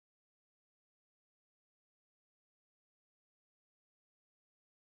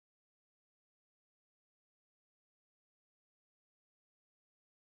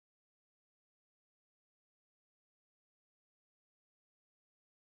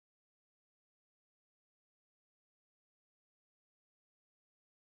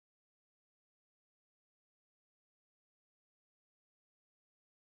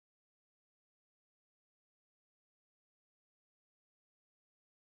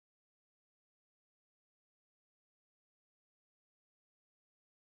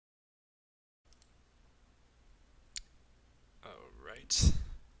Alright.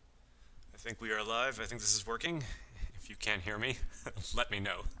 I think we are live. I think this is working. If you can't hear me, let me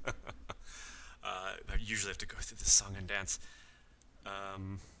know. I usually have to go through this song and dance.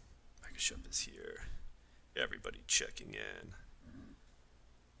 Bishop is here. Everybody checking in.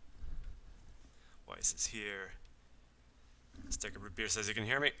 Weiss is here. Sticker Root Beer says you can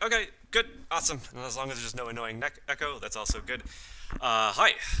hear me. Okay, good, awesome. And as long as there's no annoying neck echo, that's also good.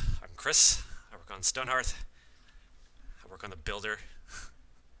 Hi, I'm Chris. I work on Stonehearth. I work on the Builder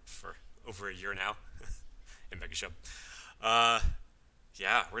for over a year now in Megashop.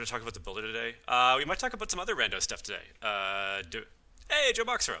 Yeah, we're going to talk about the Builder today. We might talk about some other rando stuff today. Hey, Joe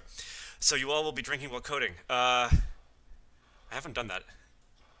Boxero. So you all will be drinking while coding. I haven't done that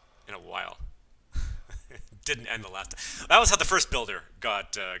in a while. Didn't end the last time. That was how the first Builder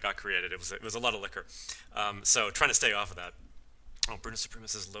got created. It was a lot of liquor. So trying to stay off of that. Oh, Bruno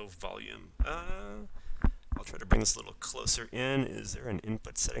Supremus is low volume. I'll try to bring this a little closer in. Is there an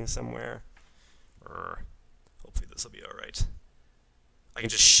input setting somewhere? Hopefully this will be all right. I can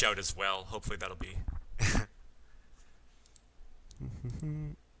just shout as well. Hopefully that'll be.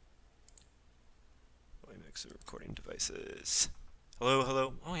 Mixer recording devices. Hello,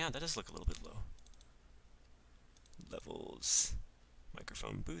 hello. Oh yeah, that does look a little bit low. Levels.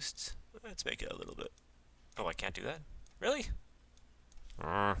 Microphone boost. Let's make it a little bit. Oh, I can't do that? Really?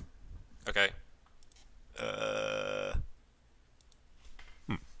 Okay.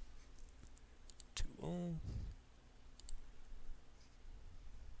 Tool.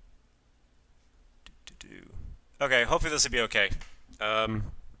 Okay, hopefully this will be okay.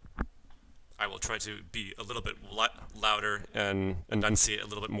 I will try to be a little bit louder and enunciate a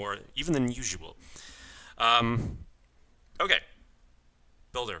little bit more, even than usual. Okay.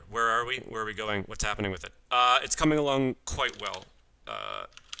 Builder, where are we? Where are we going? What's happening with it? It's coming along quite well.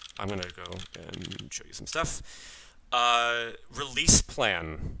 I'm going to go and show you some stuff. Release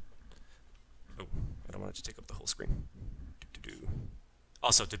plan. Oh, I don't want it to take up the whole screen.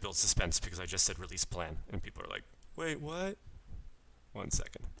 Also to build suspense, because I just said release plan, and people are like, wait, what? 1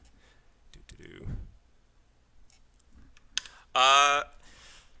 second.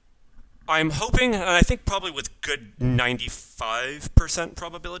 I'm hoping, and I think probably with good 95%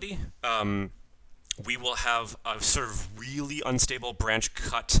 probability, we will have a sort of really unstable branch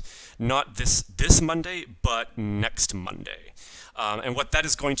cut, not this Monday, but next Monday. And what that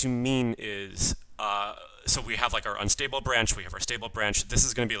is going to mean is, so we have like our unstable branch, we have our stable branch. This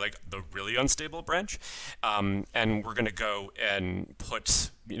is going to be like the really unstable branch. And we're going to go and put,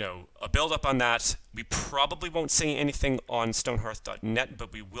 a build up on that. We probably won't say anything on stonehearth.net,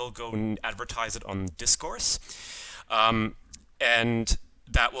 but we will go and advertise it on Discourse. And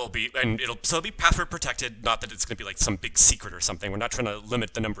that will be, and it'll be password protected, not that it's going to be like some big secret or something. We're not trying to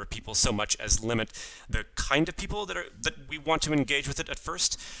limit the number of people so much as limit the kind of people that we want to engage with it at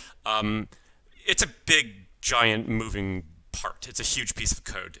first. It's a big, giant, moving part. It's a huge piece of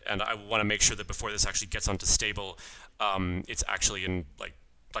code, and I want to make sure that before this actually gets onto stable, it's actually in like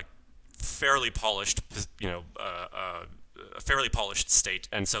fairly polished, a fairly polished state.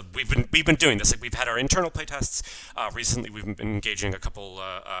 And so we've been doing this. Like, we've had our internal playtests. Recently, we've been engaging a couple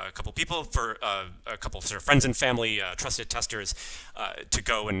people, for a couple sort of friends and family, trusted testers, to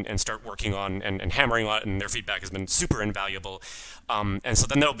go and start working on and hammering on it, and their feedback has been super invaluable. And so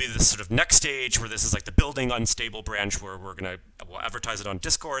then there'll be this sort of next stage where this is like the building unstable branch, where we'll advertise it on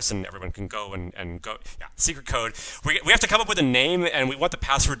Discourse, and everyone can go and go. Yeah, secret code. We have to come up with a name, and we want the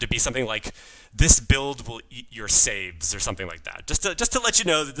password to be something like, "This build will eat your saves," or something like that. Just to let you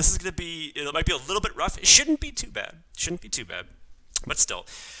know that this is going to be, it might be a little bit rough. It shouldn't be too bad. But still.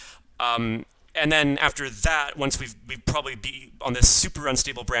 And then after that, once we've probably be on this super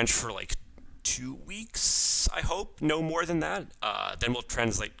unstable branch for like 2 weeks, I hope, no more than that. Then we'll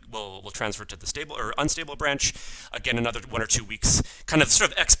transfer to the stable or unstable branch. Again, another 1 or 2 weeks, kind of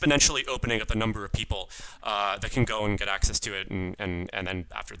sort of exponentially opening up the number of people that can go and get access to it. And then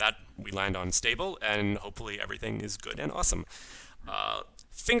after that, we land on stable, and hopefully everything is good and awesome.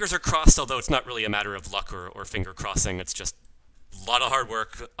 Fingers are crossed, although it's not really a matter of luck or finger crossing. It's just a lot of hard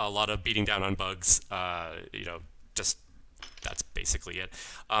work, a lot of beating down on bugs, just that's basically it.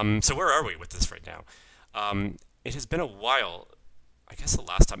 So where are we with this right now? It has been a while. I guess the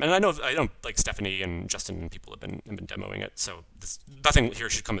last time, and I know like Stephanie and Justin and people have been demoing it, so nothing here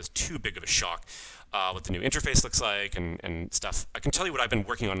should come as too big of a shock. What the new interface looks like and stuff. I can tell you what I've been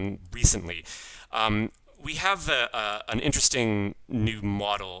working on recently. We have an interesting new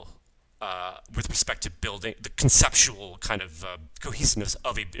model with respect to building, the conceptual kind of cohesiveness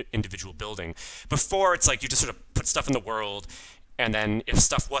of an individual building. Before, it's like you just sort of put stuff in the world, And then if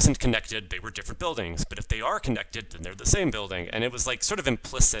stuff wasn't connected, they were different buildings. But if they are connected, then they're the same building. And it was like sort of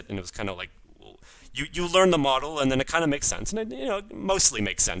implicit, and it was kind of like, well, you learn the model, and then it kind of makes sense, and it mostly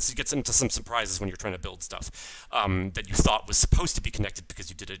makes sense. You get into some surprises when you're trying to build stuff that you thought was supposed to be connected because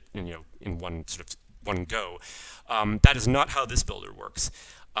you did it in one sort of one go. That is not how this builder works.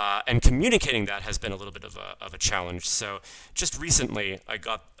 And communicating that has been a little bit of a challenge. So just recently, I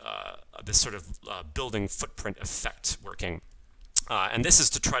got this sort of building footprint effect working. And this is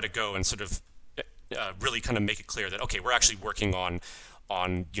to try to go and sort of really kind of make it clear that, okay, we're actually working on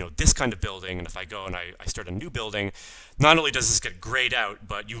this kind of building, and if I go and I start a new building, not only does this get grayed out,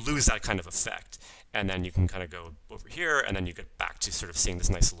 but you lose that kind of effect. And then you can kind of go over here, and then you get back to sort of seeing this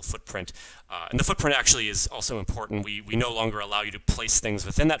nice little footprint. And the footprint actually is also important. We no longer allow you to place things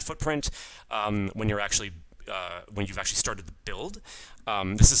within that footprint when you're actually when you've actually started the build.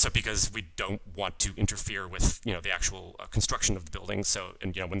 This is so because we don't want to interfere with the actual construction of the building. So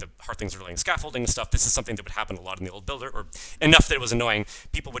and when the Hearthlings are laying scaffolding and stuff, this is something that would happen a lot in the old builder, or enough that it was annoying.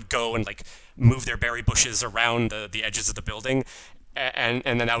 People would go and like move their berry bushes around the edges of the building. And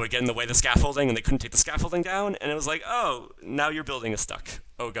then that would get in the way of the scaffolding, and they couldn't take the scaffolding down, and it was like, oh, now your building is stuck.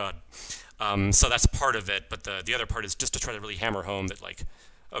 Oh god. So that's part of it, but the other part is just to try to really hammer home that like,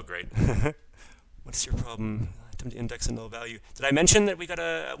 oh great, what's your problem? Attempt to index a null value. Did I mention that we got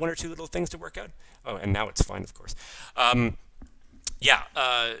one or two little things to work out? Oh, and now it's fine, of course. Yeah,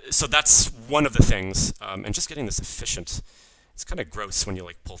 so that's one of the things, and just getting this efficient. It's kind of gross when you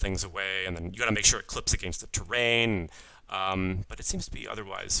like pull things away, and then you got to make sure it clips against the terrain. But it seems to be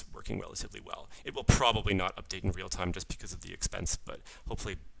otherwise working relatively well. It will probably not update in real time just because of the expense, but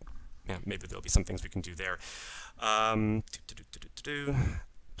hopefully, yeah, maybe there'll be some things we can do there.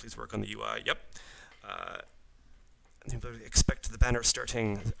 Please work on the UI. Yep. Expect the banner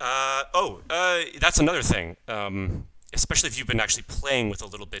starting. That's another thing. Especially if you've been actually playing with a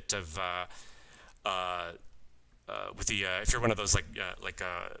little bit of with the if you're one of those like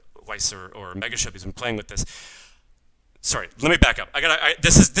Weiss or Megaship who's been playing with this. Sorry, let me back up.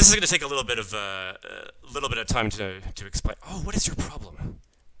 This is going to take a little bit of time to explain. Oh, what is your problem?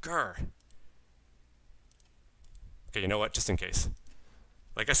 Grr. Okay, you know what? Just in case.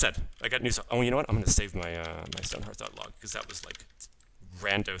 Like I said, I got news. Oh, you know what? I'm going to save my my Stonehearth.log because that was like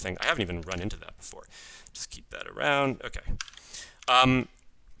rando thing. I haven't even run into that before. Just keep that around. Okay.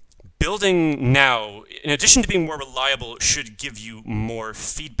 Building now, in addition to being more reliable, should give you more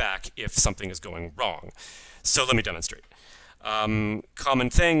feedback if something is going wrong. So let me demonstrate. Common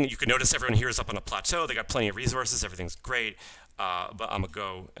thing, you can notice everyone here is up on a plateau. They got plenty of resources. Everything's great. But I'm going to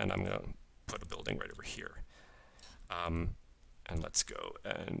go and I'm going to put a building right over here. And let's go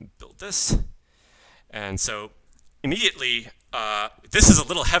and build this. And so immediately, this is a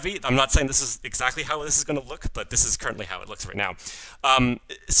little heavy. I'm not saying this is exactly how this is going to look, but this is currently how it looks right now.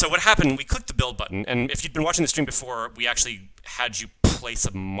 So what happened, we clicked the build button, and if you'd been watching the stream before, we actually had you place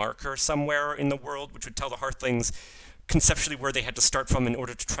a marker somewhere in the world, which would tell the Hearthlings conceptually where they had to start from in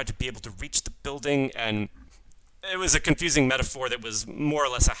order to try to be able to reach the building, and it was a confusing metaphor that was more or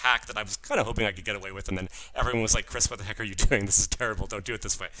less a hack that I was kind of hoping I could get away with, and then everyone was like, Chris, what the heck are you doing? This is terrible. Don't do it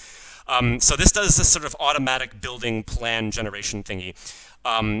this way. So this does this sort of automatic building plan generation thingy.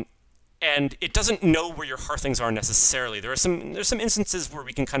 And it doesn't know where your Hearthlings are necessarily. There's some instances where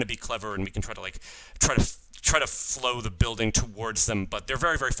we can kind of be clever and we can try to flow the building towards them, but they're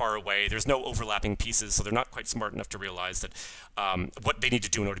very, very far away. There's no overlapping pieces, so they're not quite smart enough to realize that what they need to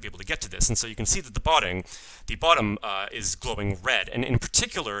do in order to be able to get to this. And so you can see that the bottom is glowing red. And in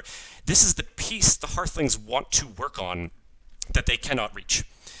particular, this is the piece the Hearthlings want to work on that they cannot reach.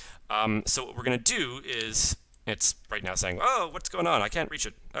 So what we're going to do is, it's right now saying, oh, what's going on? I can't reach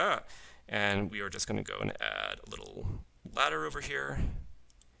it. And we are just going to go and add a little ladder over here.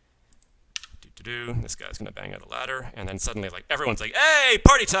 This guy's going to bang out a ladder, and then suddenly, like, everyone's like, hey,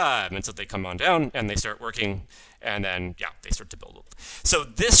 party time! And so they come on down, and they start working, and then, yeah, they start to build. So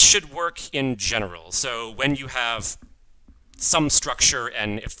this should work in general. So when you have some structure,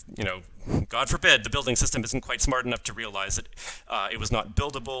 and if, God forbid, the building system isn't quite smart enough to realize that it was not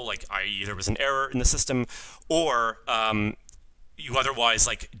buildable, like, i.e. there was an error in the system, or you otherwise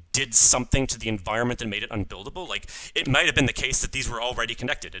like did something to the environment and made it unbuildable. Like it might have been the case that these were already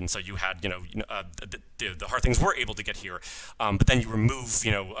connected, and so you had the Hearthlings were able to get here, but then you remove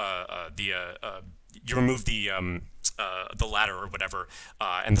you remove the ladder or whatever,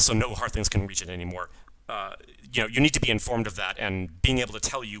 and so no Hearthlings can reach it anymore. You need to be informed of that, and being able to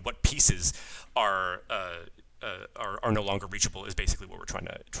tell you what pieces are no longer reachable is basically what we're trying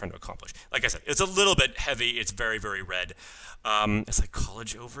to accomplish. Like I said, it's a little bit heavy. It's very, very red. It's like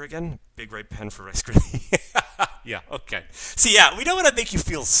college over again. Big red pen for ice cream. Yeah, okay. See, yeah, we don't want to make you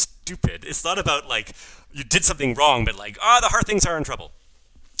feel stupid. It's not about like you did something wrong, but like, the hard things are in trouble.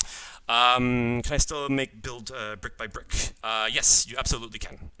 Can I still make build brick by brick? Yes, you absolutely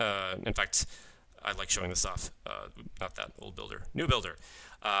can. In fact, I like showing this off. Not that old builder, new builder.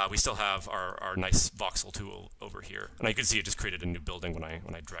 We still have our nice voxel tool over here, and you can see it just created a new building when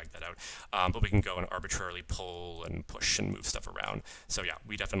I dragged that out. But we can go and arbitrarily pull and push and move stuff around. So yeah,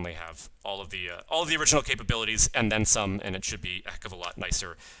 we definitely have all of the original capabilities and then some, and it should be a heck of a lot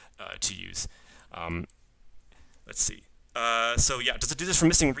nicer to use. Let's see. So yeah, does it do this for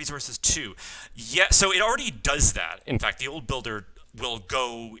missing resources too? Yeah, so it already does that. In fact, the old builder will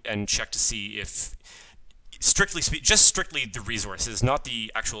go and check to see if, just strictly the resources, not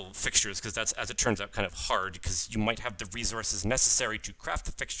the actual fixtures, because that's, as it turns out, kind of hard, because you might have the resources necessary to craft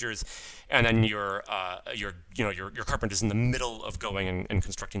the fixtures, and then your carpenter's in the middle of going and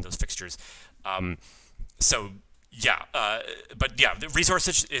constructing those fixtures. So yeah, but yeah, the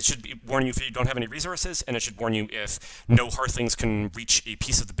resources, it should warn you if you don't have any resources, and it should warn you if no hearthlings can reach a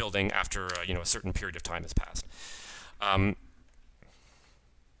piece of the building after a certain period of time has passed.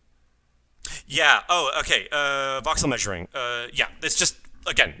 Yeah. Oh, okay. Voxel measuring. Yeah. It's just,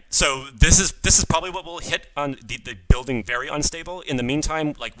 again. So this is probably what will hit on the building very unstable. In the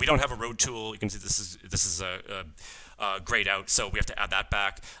meantime, like, we don't have a road tool. You can see this is grayed out, so we have to add that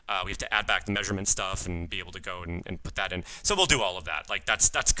back. We have to add back the measurement stuff and be able to go and put that in. So we'll do all of that. Like,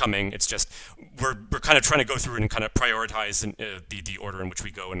 that's coming. It's just we're kind of trying to go through and kind of prioritize the order in which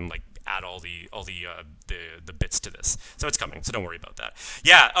we go and like add all the bits to this. So it's coming. So don't worry about that.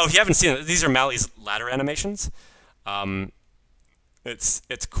 Yeah. Oh, if you haven't seen it, these are Mali's ladder animations.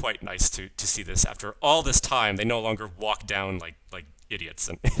 It's quite nice to see this after all this time. They no longer walk down like idiots,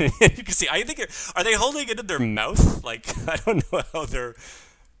 and you can see. I think, are they holding it in their mouth? Like, I don't know how they're.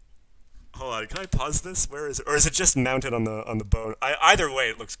 Hold on, can I pause this? Where is it? Or is it just mounted on the bone? Either way,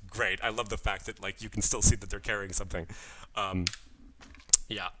 it looks great. I love the fact that like you can still see that they're carrying something.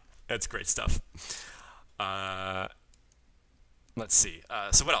 Yeah, that's great stuff. Let's see.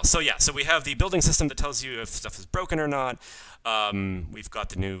 So what else? So yeah, so we have the building system that tells you if stuff is broken or not. We've got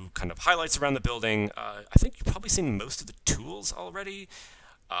the new kind of highlights around the building. I think you've probably seen most of the tools already.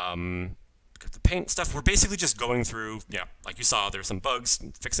 Got the paint stuff. We're basically just going through, yeah, like you saw, there's some bugs,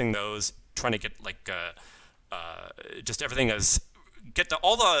 fixing those, trying to get like just everything as get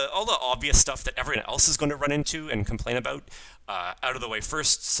all the obvious stuff that everyone else is going to run into and complain about out of the way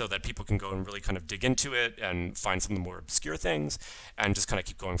first, so that people can go and really kind of dig into it and find some of the more obscure things, and just kind of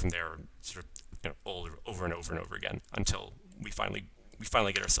keep going from there, sort of over and over and over again until we finally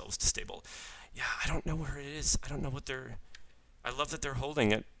get ourselves to stable. Yeah, I don't know where it is. I don't know what they're. I love that they're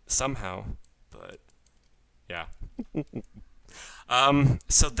holding it somehow, but yeah.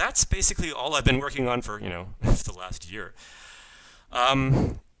 So that's basically all I've been working on for the last year.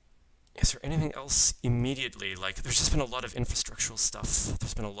 Is there anything else immediately? Like, there's just been a lot of infrastructural stuff.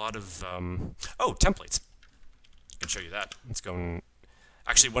 There's been a lot of templates. I can show you that. It's going.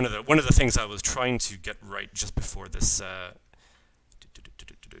 Actually, one of the things I was trying to get right just before this.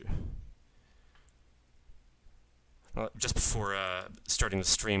 Just before starting the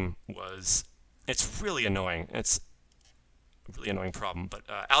stream was. It's really annoying. It's a really annoying problem. But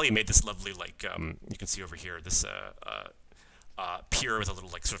Ali made this lovely, like, you can see over here, this pier with a little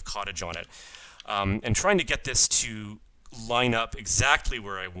like sort of cottage on it, and trying to get this to line up exactly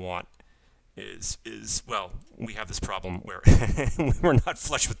where I want is well, we have this problem where we're not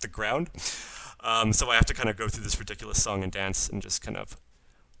flush with the ground, so I have to kind of go through this ridiculous song and dance and just kind of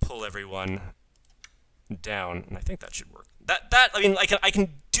pull everyone down, and I think that should work. I mean, I can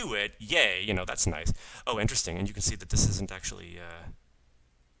do it. Yay, that's nice. Oh, interesting, and you can see that this isn't actually.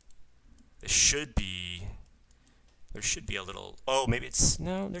 This should be. There should be a little. Oh, maybe it's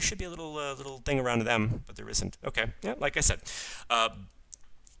no. There should be a little thing around them, but there isn't. Okay, yeah, like I said,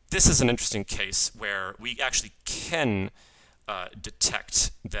 this is an interesting case where we actually can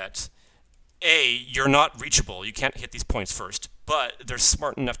detect that you're not reachable. You can't hit these points first, but they're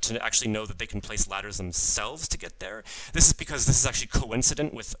smart enough to actually know that they can place ladders themselves to get there. This is because this is actually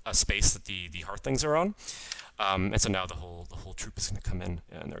coincident with a space that the hearthlings are on. And so now the whole troop is going to come in,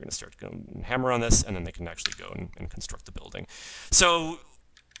 and they're going to start going and hammer on this, and then they can actually go and construct the building. So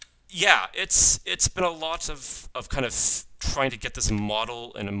yeah, it's been a lot of kind of trying to get this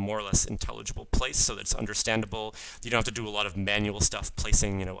model in a more or less intelligible place so that it's understandable. You don't have to do a lot of manual stuff,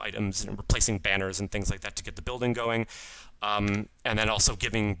 placing items and replacing banners and things like that to get the building going. And then also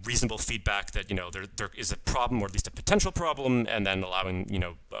giving reasonable feedback that there is a problem, or at least a potential problem, and then allowing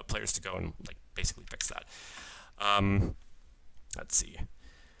players to go and like basically fix that. Let's see.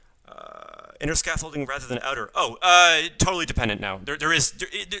 Inner scaffolding rather than outer. Oh, totally dependent now. There is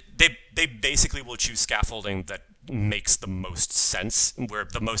they basically will choose scaffolding that makes the most sense. Where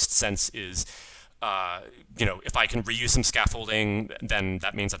the most sense is, if I can reuse some scaffolding, then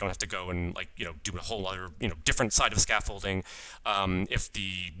that means I don't have to go and do a whole other different side of scaffolding. If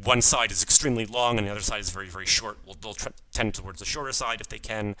the one side is extremely long and the other side is very very short, well, they'll tend towards the shorter side if they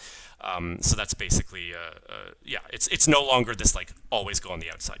can. So that's basically yeah, it's no longer this like always go on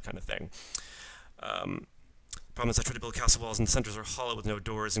the outside kind of thing. Problem is I try to build castle walls and the centers are hollow with no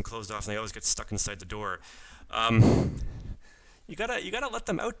doors and closed off and they always get stuck inside the door. You gotta let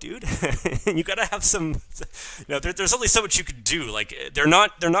them out, dude. You gotta have some. There's only so much you could do. Like they're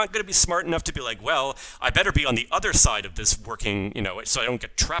not gonna be smart enough to be like, well, I better be on the other side of this working, so I don't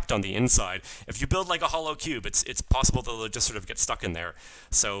get trapped on the inside. If you build like a hollow cube, it's possible they'll just sort of get stuck in there.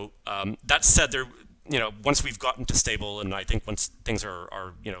 So that said, they're once we've gotten to stable, and I think once things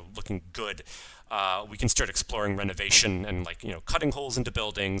are looking good, we can start exploring renovation and cutting holes into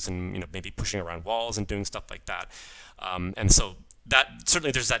buildings and maybe pushing around walls and doing stuff like that. And so that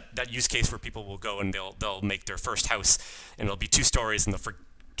certainly there's that use case where people will go and they'll make their first house and it'll be 2 stories and they'll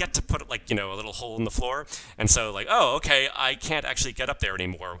forget to put a little hole in the floor, and so oh, okay, I can't actually get up there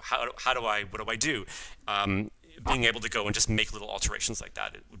anymore. What do I do? Being able to go and just make little alterations like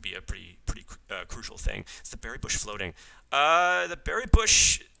that, it would be a pretty crucial thing. Is the berry bush floating? The berry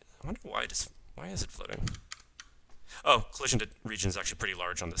bush, I wonder why is it floating? Oh, collision region is actually pretty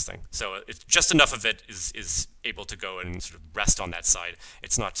large on this thing, so it's just enough of it is able to go and sort of rest on that side.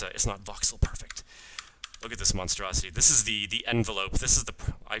 It's not voxel perfect. Look at this monstrosity. This is the envelope. This is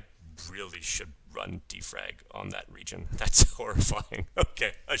I really should run defrag on that region. That's horrifying.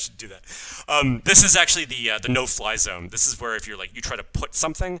 Okay, I should do that. This is actually the no-fly zone. This is where if you're you try to put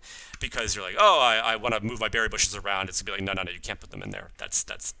something because you're oh, I want to move my berry bushes around, it's gonna be no, you can't put them in there. That's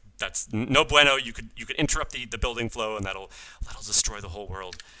no bueno. You could interrupt the building flow, and that'll destroy the whole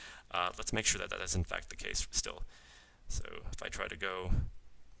world. Let's make sure that is in fact the case still. So if I try to go,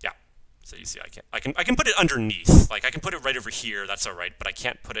 yeah. So you see, I can put it underneath. I can put it right over here. That's all right, but I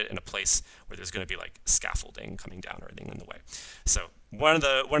can't put it in a place where there's going to be scaffolding coming down or anything in the way. So one of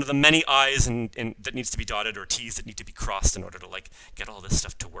the many I's that needs to be dotted or T's that need to be crossed in order to get all this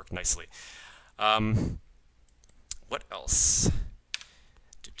stuff to work nicely. What else?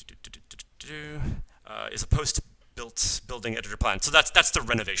 Is a post-built building editor plan. So that's the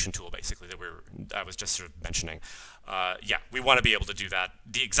renovation tool basically that I was just sort of mentioning. Yeah, we want to be able to do that.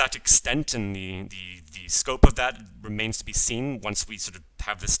 The exact extent and the scope of that remains to be seen once we sort of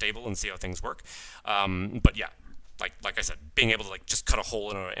have this stable and see how things work. But yeah, like I said, being able to just cut a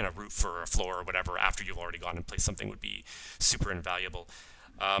hole in a roof or a floor or whatever after you've already gone and placed something would be super invaluable.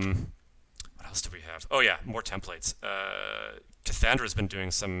 What else do we have? Oh yeah, more templates. Cassandra has been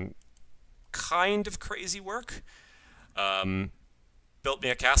doing some kind of crazy work. Built me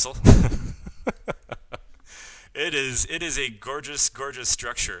a castle. It is a gorgeous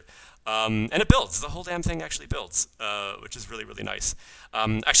structure, and it builds. The whole damn thing actually builds, which is really really nice.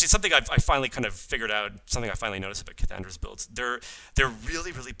 Actually, something I finally kind of figured out, something I finally noticed about Cassandra's builds. They're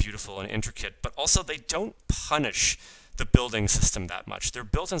really really beautiful and intricate, but also they don't punish the building system that much. They're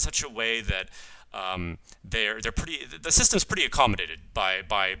built in such a way that the system's pretty accommodated by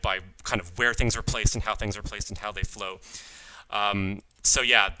kind of where things are placed and how things are placed and how they flow. So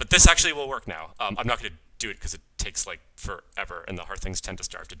yeah, but this actually will work now. I'm not going to do it because it takes forever and the hard things tend to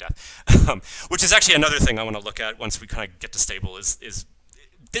starve to death. Which is actually another thing I want to look at once we kind of get to stable is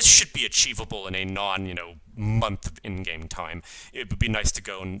this should be achievable in a month of in-game time. It would be nice to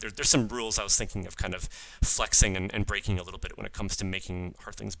go, and there's some rules I was thinking of kind of flexing and breaking a little bit when it comes to making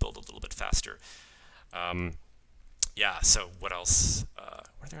Hearthlings build a little bit faster. Yeah, so what else?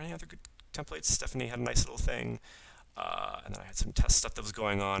 Were there any other good templates? Stephanie had a nice little thing, and then I had some test stuff that was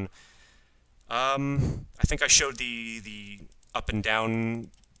going on. I think I showed the up and down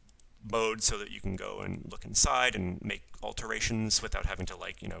mode so that you can go and look inside and make alterations without having to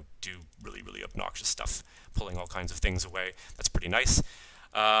do really really obnoxious stuff, pulling all kinds of things away. That's pretty nice.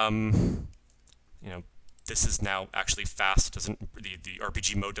 This is now actually fast. The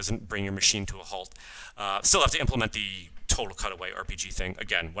RPG mode doesn't bring your machine to a halt. Still have to implement the total cutaway RPG thing.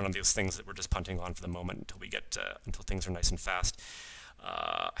 Again, one of those things that we're just punting on for the moment until we get until things are nice and fast.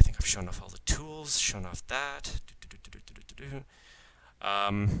 I think I've shown off all the tools, shown off that.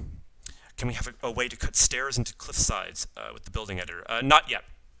 Can we have a way to cut stairs into cliff sides with the building editor? Not yet.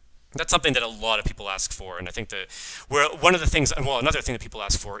 That's something that a lot of people ask for, and I think one of the things, well, another thing that people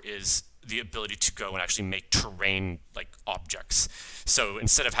ask for is the ability to go and actually make terrain objects. So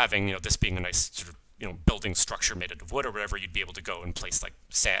instead of having this being a nice sort of building structure made out of wood or whatever, you'd be able to go and place like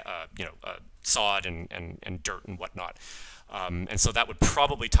sod and dirt and whatnot. And so that would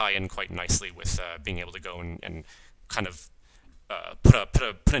probably tie in quite nicely with being able to go and kind of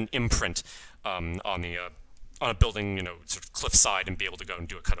put an imprint on a building, sort of cliffside, and be able to go and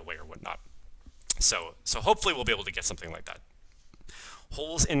do a cutaway or whatnot. So hopefully we'll be able to get something like that.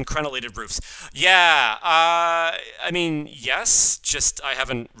 Holes in crenellated roofs. Yeah, I mean, yes, just I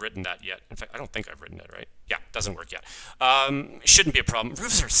haven't written that yet. In fact, I don't think I've written it, right? Yeah, doesn't work yet. Shouldn't be a problem.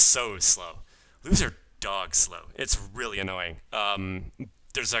 Roofs are so slow. Roofs are dog slow. It's really annoying.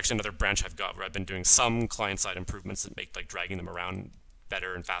 There's actually another branch I've got where I've been doing some client-side improvements that make like dragging them around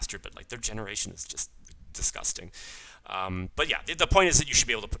better and faster, but like their generation is just disgusting. But yeah, the point is that you should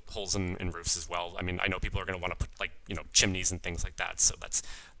be able to put holes in roofs as well. I mean, I know people are going to want to put like chimneys and things like that, so that's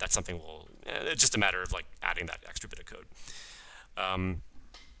something it's just a matter of like adding that extra bit of code.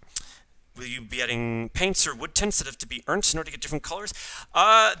 Will you be adding paints or wood tints that have to be earned in order to get different colors?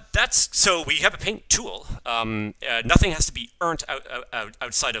 So we have a paint tool. Nothing has to be earned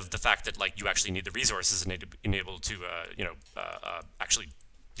outside of the fact that like you actually need the resources and able to actually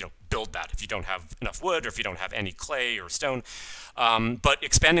build that if you don't have enough wood or if you don't have any clay or stone. But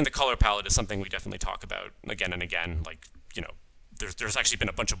expanding the color palette is something we definitely talk about again and again. Like there's actually been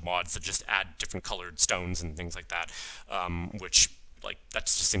a bunch of mods that just add different colored stones and things like that, which like that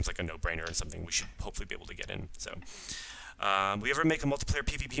just seems like a no-brainer and something we should hopefully be able to get in. So we ever make a multiplayer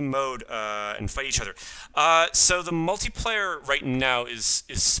PvP mode and fight each other? So the multiplayer right now is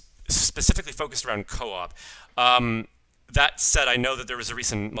specifically focused around co-op. That said, I know that there was a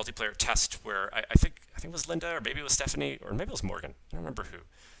recent multiplayer test where I think it was Linda, or maybe it was Stephanie, or maybe it was Morgan. I don't remember who.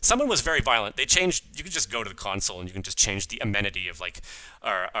 Someone was very violent. They changed. You could just go to the console and you can just change the amenity of like,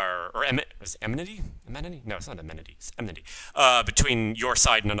 was it amenity? Amenity? No, it's not amenity. It's enmity. Between your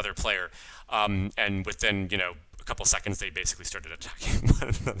side and another player, and within a couple seconds they basically started attacking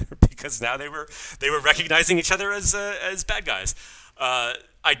one another because now they were recognizing each other as bad guys.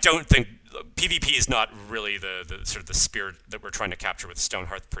 I don't think PvP is not really the sort of the spirit that we're trying to capture with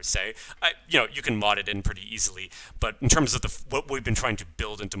Stonehearth per se. You can mod it in pretty easily, but in terms of what we've been trying to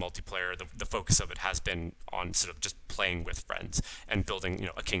build into multiplayer, the focus of it has been on sort of just playing with friends and building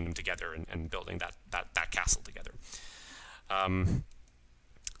a kingdom together and building that castle together.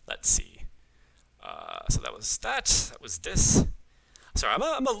 Let's see. So that was that. That was this. Sorry,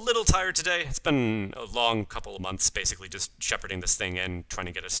 I'm a little tired today. It's been a long couple of months, basically just shepherding this thing in, trying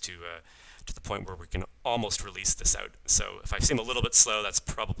to get us to the point where we can almost release this out. So if I seem a little bit slow, that's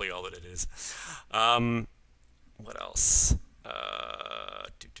probably all that it is. What else?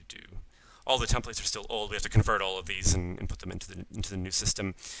 All the templates are still old. We have to convert all of these and put them into the new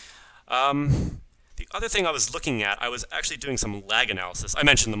system. The other thing I was looking at, I was actually doing some lag analysis. I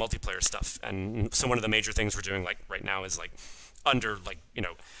mentioned the multiplayer stuff, and so one of the major things we're doing like right now is like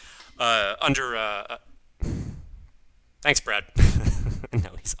thanks, Brad.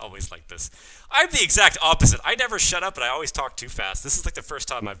 No, he's always like this. I'm the exact opposite. I never shut up, but I always talk too fast. This is like the first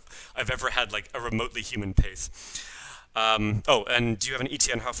time I've ever had like a remotely human pace. Oh, and do you have an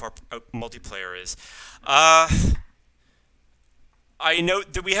ETA on how far out multiplayer is? I know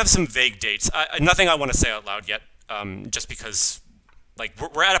that we have some vague dates. Nothing I want to say out loud yet, just because like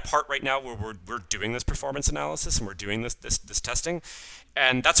we're at a part right now where we're doing this performance analysis and we're doing this testing,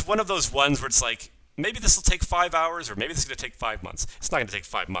 and that's one of those ones where it's like maybe this will take 5 hours or maybe this is going to take 5 months. It's not going to take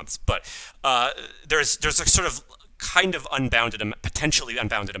 5 months, but there's a sort of kind of potentially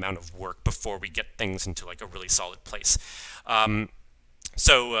unbounded amount of work before we get things into like a really solid place.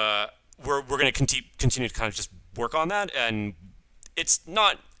 So we're going to continue to kind of just work on that, and it's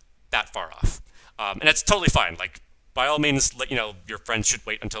not that far off, and it's totally fine. Like, by all means, your friends should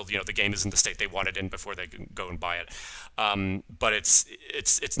wait until the game is in the state they want it in before they can go and buy it. But it's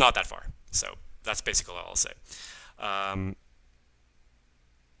not that far. So that's basically all I'll say.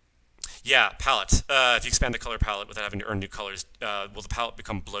 Yeah, palette. If you expand the color palette without having to earn new colors, will the palette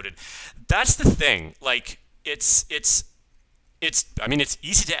become bloated? That's the thing. Like, I mean, it's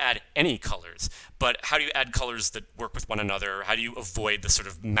easy to add any colors, but how do you add colors that work with one another? How do you avoid the sort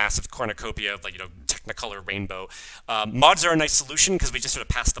of massive cornucopia of Technicolor rainbow? Mods are a nice solution because we just sort of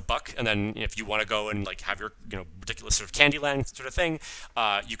pass the buck, and then if you want to go and like have your ridiculous sort of Candyland sort of thing,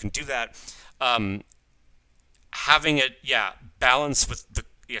 you can do that. Having it, balance with the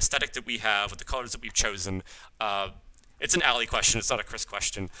aesthetic that we have, with the colors that we've chosen. It's an Allie question. It's not a Chris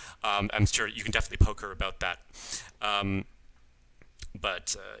question. I'm sure you can definitely poke her about that.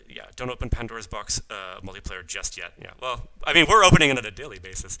 But yeah, don't open Pandora's box multiplayer just yet. Yeah, well, I mean, we're opening it on a daily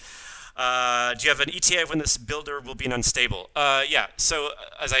basis. Do you have an ETA of when this builder will be unstable? Yeah, so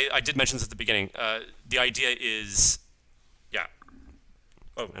as I did mention this at the beginning, the idea is, yeah,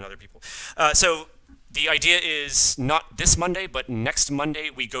 oh, and other people. So the idea is not this Monday, but next Monday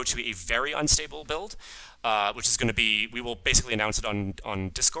we go to a very unstable build, which is going to be, we will basically announce it on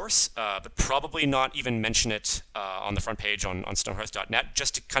Discourse, but probably not even mention it on the front page on stonehearth.net,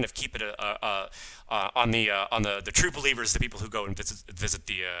 just to kind of keep it on the true believers, the people who go and visit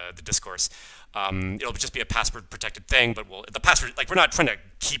the Discourse. It'll just be a password protected thing, but the password, like, we're not trying to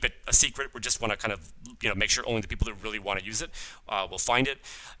keep it a secret. We just want to kind of, make sure only the people that really want to use it will find it.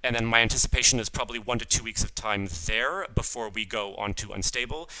 And then my anticipation is probably 1 to 2 weeks of time there before we go on to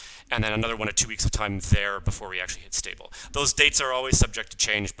unstable, and then another 1 to 2 weeks of time there before we actually hit stable. Those dates are always subject to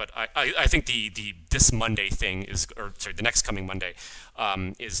change, but I think this Monday thing is, or sorry, the next coming Monday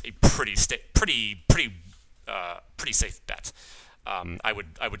is a pretty safe bet. I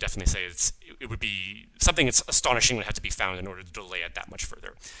would definitely say it would be something that's astonishing would have to be found in order to delay it that much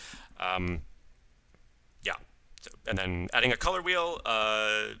further. Yeah, so, and then adding a color wheel.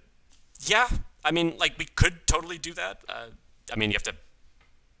 Yeah, I mean, like, we could totally do that. I mean, you have to.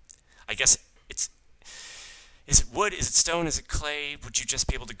 I guess is it wood? Is it stone? Is it clay? Would you just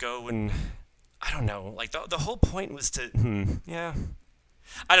be able to go and, I don't know. Like, the whole point was to yeah.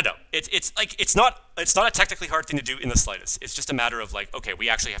 I don't know. It's not a technically hard thing to do in the slightest. It's just a matter of, like, okay, we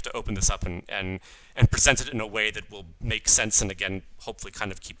actually have to open this up and present it in a way that will make sense, and again, hopefully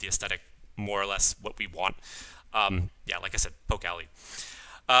kind of keep the aesthetic more or less what we want. Yeah, like I said, poke alley.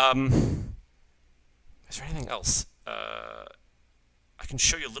 Is there anything else? I can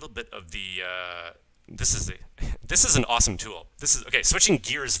show you a little bit of the. This is an awesome tool. This is okay. Switching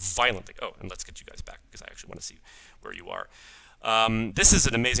gears violently. Oh, and let's get you guys back because I actually want to see where you are. This is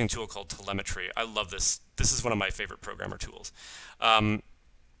an amazing tool called telemetry. I love this. This is one of my favorite programmer tools.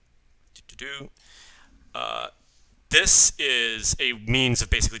 This is a means of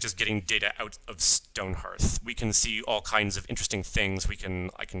basically just getting data out of Stonehearth. We can see all kinds of interesting things.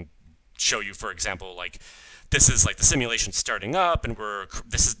 I can show you, for example, like, this is like the simulation starting up, and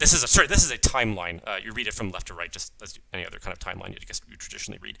this is a timeline. You read it from left to right, just as any other kind of timeline you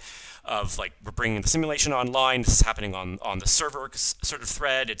traditionally read. Of, like, we're bringing the simulation online. This is happening on the server sort of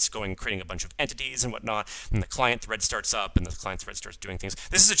thread. It's creating a bunch of entities and whatnot. And the client thread starts up, and the client thread starts doing things.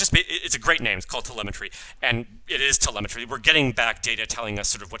 It's a great name. It's called telemetry, and it is telemetry. We're getting back data telling us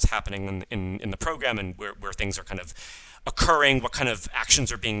sort of what's happening in the program and where things are kind of occurring, what kind of actions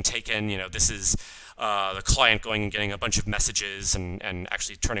are being taken. This is the client going and getting a bunch of messages and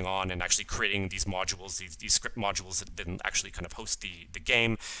actually turning on and actually creating these modules, these script modules that then actually kind of host the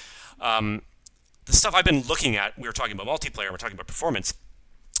game. The stuff I've been looking at, we were talking about multiplayer, we're talking about performance,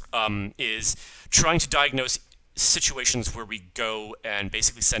 is trying to diagnose situations where we go and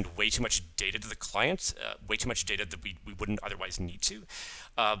basically send way too much data to the client, way too much data that we wouldn't otherwise need to.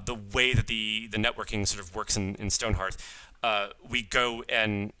 The way that the networking sort of works in Stonehearth, we go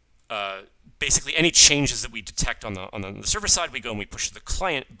and basically any changes that we detect on the server side, we go and we push to the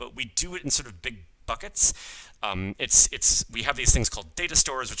client, but we do it in sort of big buckets. We have these things called data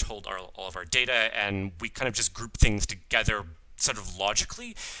stores, which hold all of our data, and we kind of just group things together sort of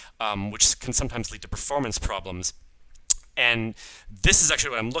logically, which can sometimes lead to performance problems. And this is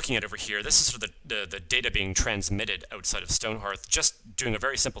actually what I'm looking at over here. This is sort of the data being transmitted outside of Stonehearth, just doing a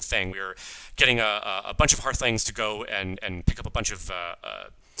very simple thing. We're getting a bunch of Hearthlings to go and pick up a bunch of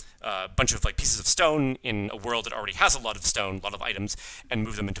like pieces of stone in a world that already has a lot of stone, a lot of items, and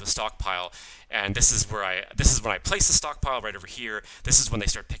move them into a stockpile. And this is when I place the stockpile right over here. This is when they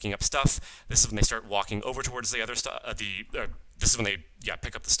start picking up stuff. This is when they start walking over towards the other stuff. This is when they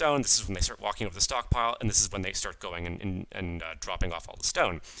pick up the stone. This is when they start walking over the stockpile, and this is when they start going and dropping off all the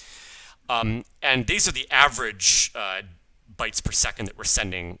stone. And these are the average bytes per second that we're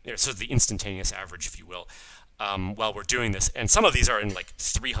sending, sort of the instantaneous average, if you will. While we're doing this, and some of these are in like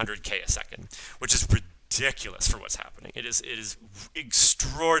 300K a second, which is ridiculous for what's happening. It is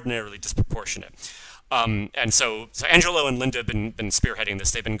extraordinarily disproportionate. And so Angelo and Linda have been spearheading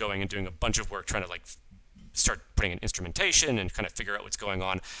this. They've been going and doing a bunch of work trying to like start putting in instrumentation and kind of figure out what's going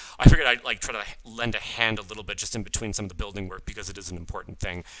on. I figured I'd like try to lend a hand a little bit just in between some of the building work because it is an important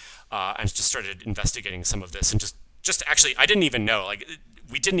thing, and just started investigating some of this and just actually I didn't even know, like,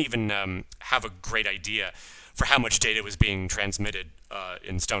 we didn't even have a great idea for how much data was being transmitted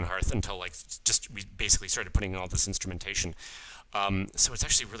in Stonehearth until like just we basically started putting in all this instrumentation. So it's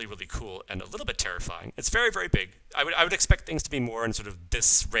actually really, really cool and a little bit terrifying. It's very, very big. I would expect things to be more in sort of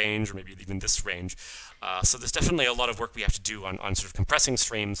this range or maybe even this range. So there's definitely a lot of work we have to do on sort of compressing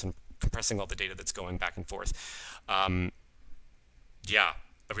streams and compressing all the data that's going back and forth. Yeah,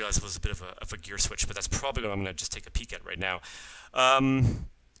 I realize it was a bit of a gear switch, but that's probably what I'm going to just take a peek at right now.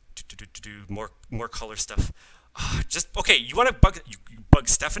 More color stuff. Just okay. You want to you bug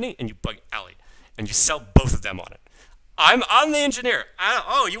Stephanie and you bug Allie, and you sell both of them on it. I'm the engineer.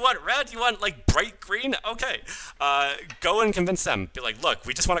 Oh, you want red? You want like bright green? Okay. Go and convince them. Be like, look,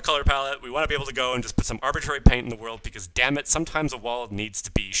 we just want a color palette. We want to be able to go and just put some arbitrary paint in the world because, damn it, sometimes a wall needs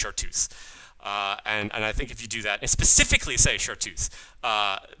to be chartreuse. And I think if you do that, and specifically say chartreuse,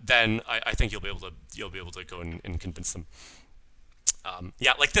 then I think you'll be able to go and convince them.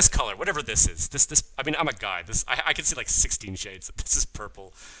 Yeah, like this color, whatever this is. This. I mean, I'm a guy. I can see like 16 shades. This is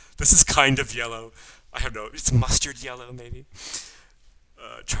purple. This is kind of yellow. I don't know. It's mustard yellow, maybe.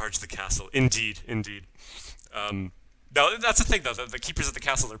 Charge the castle. Indeed, indeed. No, that's the thing, though. The keepers of the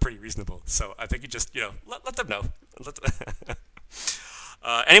castle are pretty reasonable. So I think you just, let them know.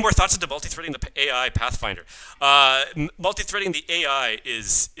 Any more thoughts into multi-threading the AI Pathfinder? Multi-threading the AI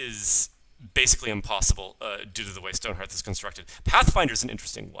is basically impossible due to the way Stonehearth is constructed. Pathfinder is an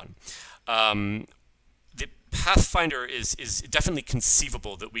interesting one. The Pathfinder is definitely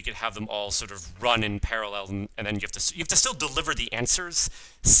conceivable that we could have them all sort of run in parallel, and then you have to still deliver the answers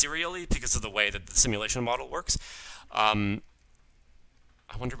serially because of the way that the simulation model works. I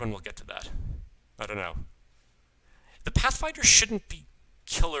wonder when we'll get to that. I don't know. The Pathfinder shouldn't be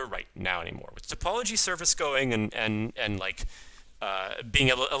killer right now anymore. With topology service going and like being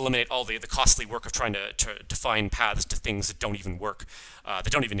able to eliminate all the costly work of trying to define paths to things that don't even work, that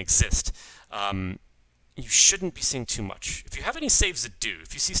don't even exist. You shouldn't be seeing too much. If you have any saves that do,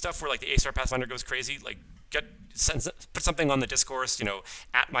 if you see stuff where like the A-Star Pathfinder goes crazy, like put something on the discourse,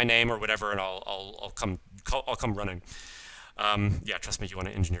 at my name or whatever, and I'll come running. Yeah, trust me, you want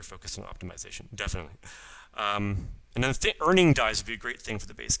to engineer focus on optimization, definitely. And then earning dies would be a great thing for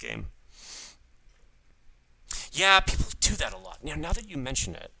the base game. Yeah, people do that a lot. Now that you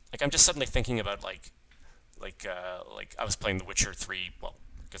mention it, like I'm just suddenly thinking about like I was playing The Witcher 3, well,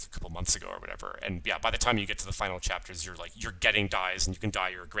 I guess a couple months ago or whatever, and yeah, by the time you get to the final chapters, you're getting dies and you can dye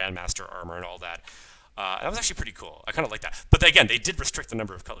your Grandmaster armor and all that. And that was actually pretty cool. I kind of like that. But again, they did restrict the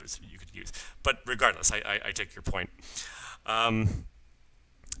number of colors you could use. But regardless, I take your point.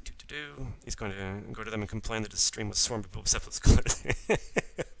 He's going to go to them and complain that his stream was swarmed with obsessed with colors.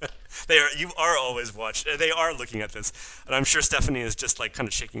 You are always watched. They are looking at this, and I'm sure Stephanie is just like kind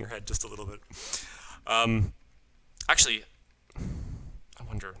of shaking her head just a little bit. Actually, I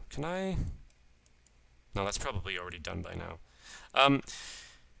wonder, can I? No, that's probably already done by now.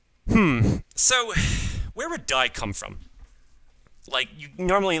 So, where would dye come from? Like you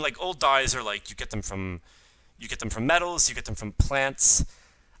normally, like old dyes are like you get them from metals, you get them from plants.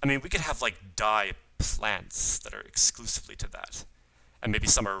 I mean, we could have like dye plants that are exclusively to that. And maybe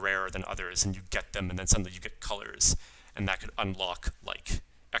some are rarer than others, and you get them, and then suddenly you get colors, and that could unlock like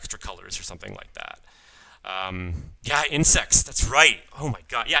extra colors or something like that. Yeah, insects. That's right. Oh my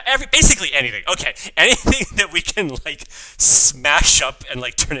god. Yeah, basically anything. Okay, anything that we can like smash up and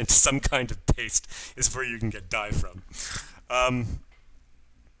like turn into some kind of paste is where you can get dye from.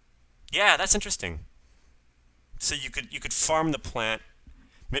 Yeah, that's interesting. So you could farm the plant.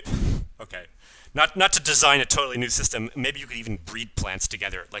 Okay, not to design a totally new system. Maybe you could even breed plants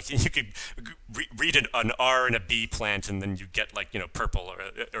together. Like you could breed an R and a B plant, and then you get like purple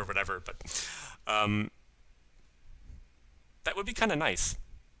or whatever. But that would be kind of nice.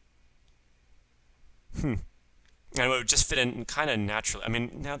 And it would just fit in kind of naturally. I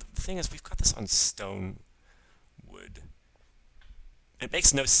mean, now the thing is, we've got this on stone wood. It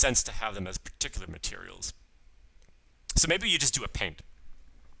makes no sense to have them as particular materials. So maybe you just do a paint.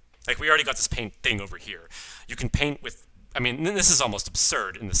 Like we already got this paint thing over here. You can paint with. I mean, this is almost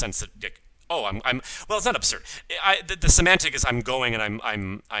absurd in the sense that, like, oh, I'm. Well, it's not absurd. The semantic is I'm going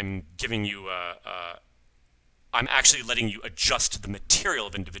and I'm giving you I'm actually letting you adjust the material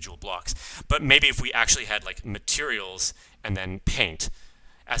of individual blocks. But maybe if we actually had like materials and then paint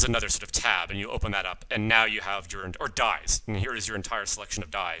as another sort of tab, and you open that up, and now you have your or dyes, and here is your entire selection of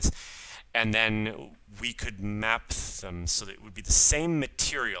dyes. And then we could map them so that it would be the same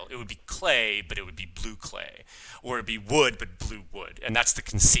material. It would be clay, but it would be blue clay. Or it would be wood, but blue wood. And that's the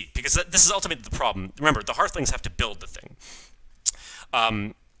conceit. Because this is ultimately the problem. Remember, the Hearthlings have to build the thing.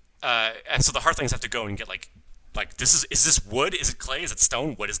 And so the Hearthlings have to go and get, like, Like, is this wood? Is it clay? Is it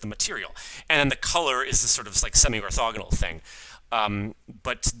stone? What is the material? And then the color is this sort of like semi-orthogonal thing.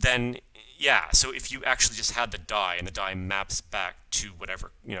 But then, yeah, so if you actually just had the dye and the dye maps back to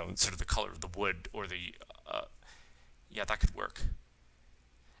whatever, sort of the color of the wood or yeah, that could work.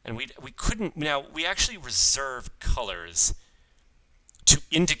 And we couldn't, now, we actually reserve colors to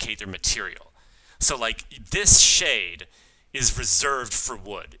indicate their material. So, like, this shade is reserved for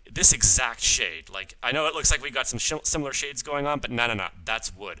wood. This exact shade. Like, I know it looks like we got some similar shades going on, but no,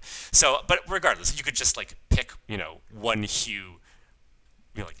 that's wood. So, but regardless, you could just, like, pick, one hue,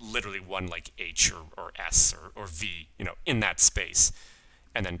 like, literally one, like, H or S or V, in that space.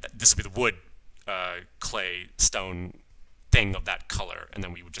 And then this would be the wood, clay, stone thing of that color. And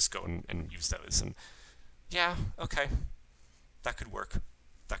then we would just go and use those. And, yeah, okay. That could work.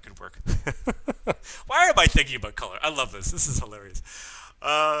 That could work. Why am I thinking about color? I love this. This is hilarious.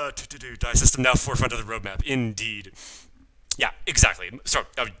 Dye system now forefront of the roadmap. Indeed. Yeah, exactly. Sorry,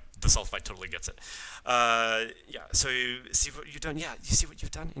 the sulfite totally gets it. Yeah, so you see what you've done? Yeah, you see what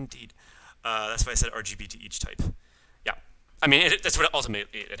you've done? Indeed. That's why I said RGB to each type. Yeah. I mean, that's what ultimately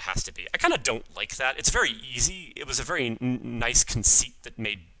it has to be. I kind of don't like that. It's very easy. It was a very nice conceit that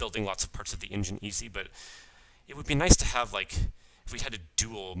made building lots of parts of the engine easy, but it would be nice to have, like, if we had a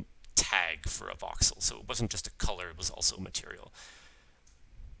dual tag for a voxel, so it wasn't just a color, it was also a material.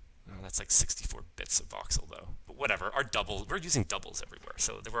 Oh, that's like 64 bits of voxel, though. But whatever, we're using doubles everywhere,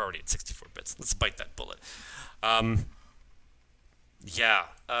 so we're already at 64 bits. Let's bite that bullet. Yeah,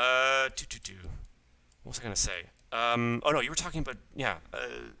 what was I going to say? Oh, no, you were talking about, yeah,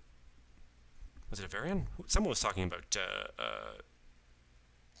 was it a variant? Someone was talking about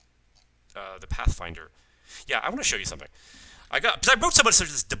the Pathfinder. Yeah, I want to show you something. Because I wrote so much of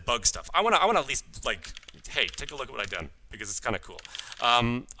this debug stuff. I want to at least, like, hey, take a look at what I've done, because it's kind of cool.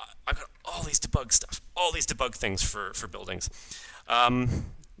 I've got all these debug stuff, all these debug things for buildings.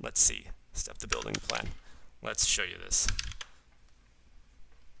 Let's see, step the building plan. Let's show you this.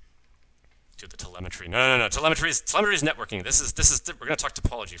 Do the telemetry. No. Telemetry is networking. This is we're going to talk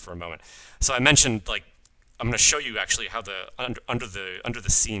topology for a moment. So I mentioned, like, I'm going to show you actually how under the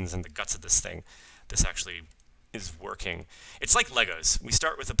scenes and the guts of this thing, this actually is working. It's like Legos. We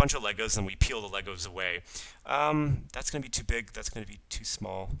start with a bunch of Legos and we peel the Legos away. That's going to be too big. That's going to be too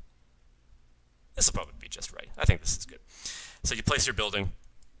small. This will probably be just right. I think this is good. So you place your building,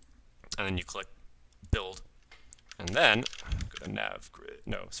 and then you click Build, and then go to Nav Grid.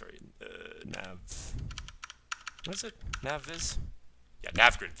 No, sorry, Nav. What is it? Nav Viz? Yeah,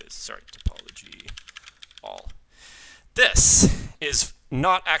 Nav Grid Viz. Sorry, topology all. This is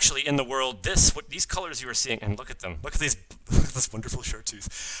not actually in the world. These colors you are seeing, and look at them. Look at these. Look at this wonderful chartreuse.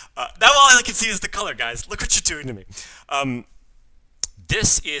 Now all I can see is the color, guys. Look what you're doing to me.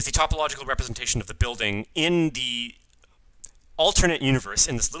 This is the topological representation of the building in the alternate universe,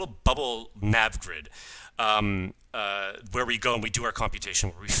 in this little bubble nav grid, where we go and we do our computation,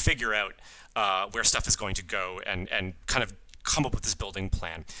 where we figure out where stuff is going to go and kind of come up with this building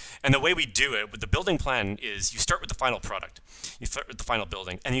plan. And the way we do it with the building plan is you start with the final product. You start with the final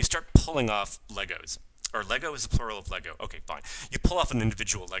building, and you start pulling off Legos. Or Lego is the plural of Lego. Okay, fine. You pull off an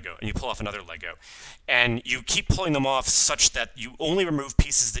individual Lego, and you pull off another Lego. And you keep pulling them off such that you only remove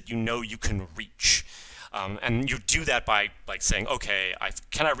pieces that you know you can reach. And you do that by, like, saying, okay,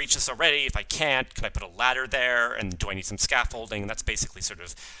 can I reach this already? If I can't, can I put a ladder there? And do I need some scaffolding? And that's basically sort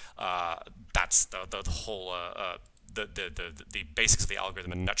of, that's the whole, the basics of the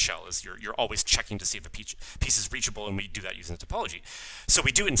algorithm in a nutshell is you're always checking to see if a piece is reachable, and we do that using the topology. So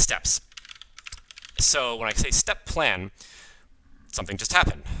we do it in steps. So when I say step plan, something just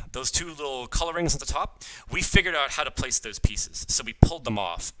happened. Those two little colorings at the top, we figured out how to place those pieces. So we pulled them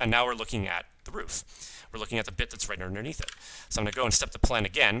off, and now we're looking at the roof. We're looking at the bit that's right underneath it. So I'm going to go and step the plan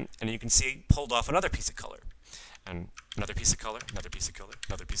again, and you can see pulled off another piece of color. And another piece of color, another piece of color,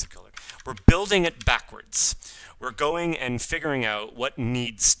 another piece of color. We're building it backwards. We're going and figuring out what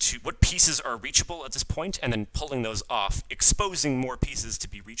pieces are reachable at this point, and then pulling those off, exposing more pieces to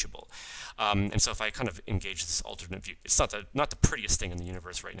be reachable. And so if I kind of engage this alternate view, it's not the prettiest thing in the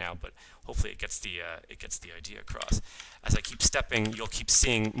universe right now, but hopefully it gets the idea across. As I keep stepping, you'll keep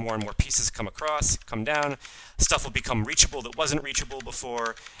seeing more and more pieces come across, come down. Stuff will become reachable that wasn't reachable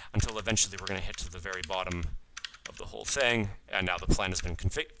before, until eventually we're going to hit to the very bottom of the whole thing, and now the plan has been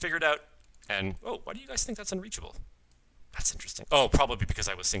figured out. And oh, why do you guys think that's unreachable? That's interesting. Oh, probably because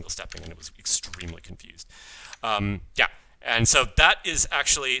I was single stepping and it was extremely confused. Yeah, and so that is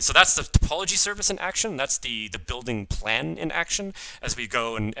actually, so that's the topology service in action. That's the building plan in action as we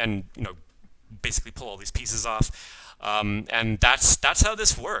go and basically pull all these pieces off. And that's how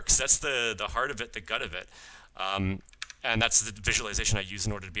this works. That's the heart of it, the gut of it. And that's the visualization I use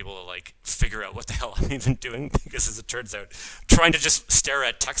in order to be able to like figure out what the hell I'm even doing. Because as it turns out, trying to just stare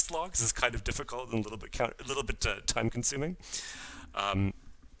at text logs is kind of difficult and a little bit time consuming.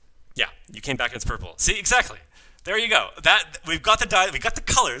 Yeah, you came back and it's purple. See, exactly. There you go. That we've got the dye, we got the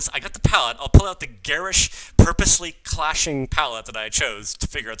colors. I got the palette. I'll pull out the garish, purposely clashing palette that I chose to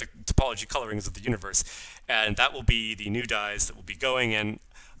figure out the topology colorings of the universe, and that will be the new dyes that will be going in.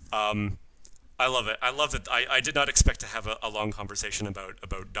 I love it. I love that. I did not expect to have a long conversation about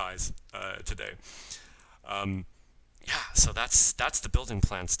dyes today. Yeah, so that's the building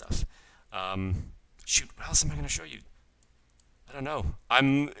plan stuff. Shoot, what else am I going to show you? I don't know.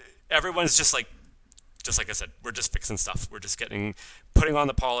 Everyone's just like I said, we're just fixing stuff. We're just putting on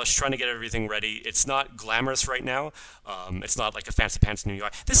the polish, trying to get everything ready. It's not glamorous right now. It's not like a fancy pants new UI.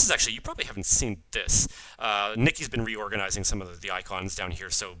 This is actually, you probably haven't seen this. Nikki's been reorganizing some of the icons down here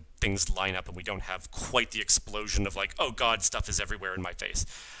so things line up and we don't have quite the explosion of like, oh God, stuff is everywhere in my face.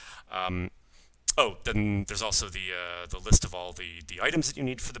 Oh, then there's also the list of all the items that you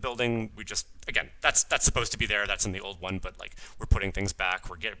need for the building. We just, again, that's supposed to be there. That's in the old one, but like we're putting things back.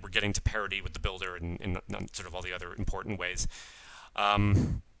 We're getting to parity with the builder in sort of all the other important ways. What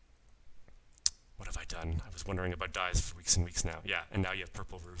have I done? I was wondering about dyes for weeks and weeks now. Yeah, and now you have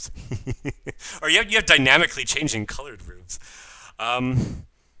purple roofs, or you have dynamically changing colored roofs.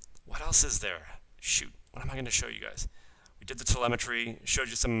 What else is there? Shoot, what am I going to show you guys? We did the telemetry, showed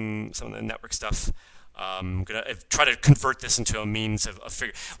you some of the network stuff. I'm going to try to convert this into a means of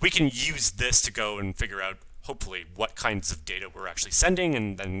figure. We can use this to go and figure out, hopefully, what kinds of data we're actually sending,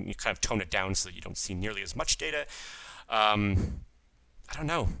 and then you kind of tone it down so that you don't see nearly as much data. I don't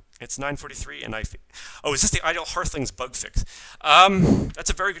know. It's 9:43, and oh, is this the Idle Hearthlings bug fix? That's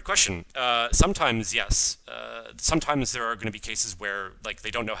a very good question. Sometimes, yes. Sometimes there are going to be cases where like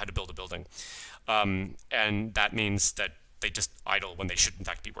they don't know how to build a building, and that means that they just idle when they should in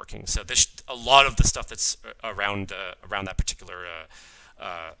fact be working. So a lot of the stuff that's around that particular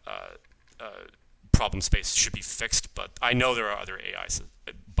problem space should be fixed. But I know there are other AI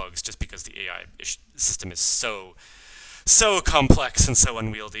bugs just because the AI system is so complex and so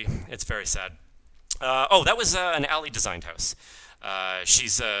unwieldy. It's very sad. Oh, that was an Ally designed house.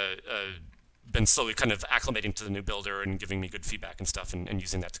 She's been slowly kind of acclimating to the new builder and giving me good feedback and stuff, and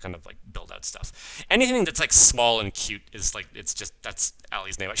using that to kind of like build out stuff. Anything that's like small and cute is like, it's just, that's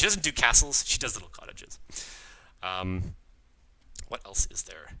Allie's name. She doesn't do castles, she does little cottages. What else is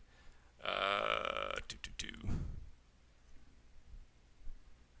there? I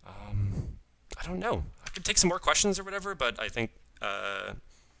don't know. I could take some more questions or whatever, but I think, oh,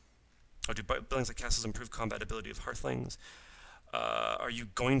 do buildings like castles improve compatibility of Hearthlings? Are you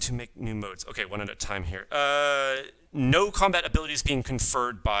going to make new modes? Okay, one at a time here. No combat abilities being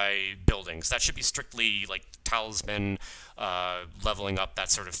conferred by buildings. That should be strictly like talisman, leveling up,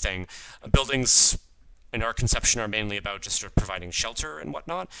 that sort of thing. Buildings, in our conception, are mainly about just sort of providing shelter and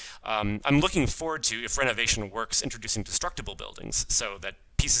whatnot. I'm looking forward to, if renovation works, introducing destructible buildings so that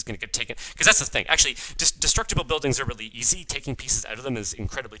pieces going to get taken, because that's the thing. Actually, destructible buildings are really easy. Taking pieces out of them is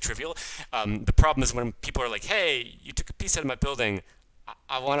incredibly trivial. The problem is when people are like, hey, you took a piece out of my building,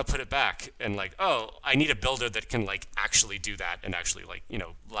 I want to put it back, and like, oh, I need a builder that can like actually do that and actually like, you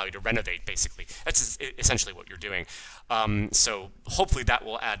know, allow you to renovate, basically. That's essentially what you're doing. So hopefully that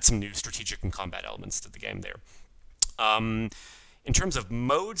will add some new strategic and combat elements to the game there. In terms of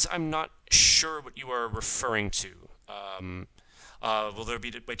modes, I'm not sure what you are referring to. Will there be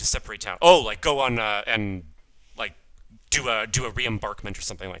a way to separate town? Oh, like go on and like do a re-embarkment or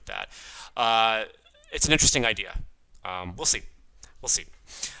something like that. It's an interesting idea. We'll see. We'll see.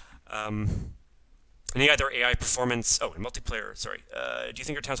 Any other AI performance? Oh, in multiplayer. Sorry. Do you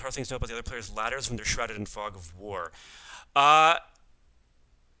think your town's Hearthlings know about the other players' ladders when they're shrouded in fog of war? Are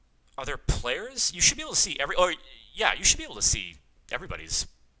there players? You should be able to see yeah, you should be able to see everybody's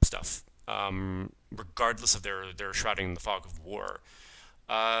stuff. Regardless of their shrouding in the fog of war.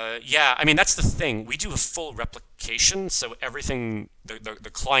 Yeah, I mean, that's the thing. We do a full replication, so everything,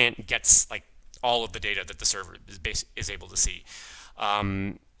 the client gets like all of the data that the server is able to see.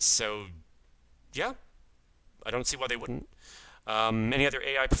 So, yeah, I don't see why they wouldn't. Any other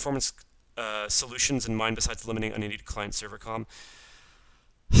AI performance solutions in mind besides eliminating unneeded client-server comm?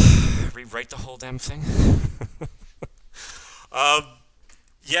 Rewrite the whole damn thing?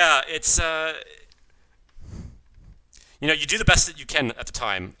 Yeah, it's... you know, you do the best that you can at the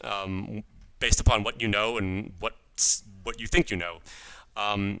time, based upon what you know and what you think you know.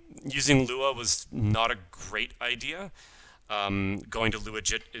 Using Lua was not a great idea. Going to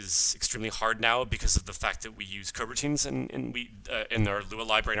Luajit is extremely hard now because of the fact that we use coroutines in our Lua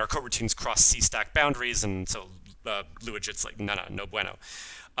library, and our coroutines cross C-stack boundaries, and so Luajit's like, no bueno.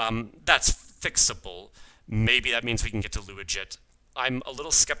 That's fixable. Maybe that means we can get to Luajit. I'm a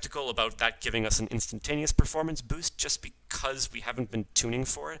little skeptical about that giving us an instantaneous performance boost just because we haven't been tuning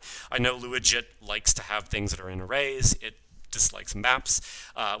for it. I know Luajit likes to have things that are in arrays. It dislikes maps,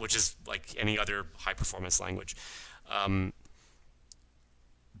 which is like any other high-performance language.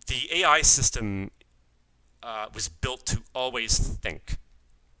 The AI system was built to always think.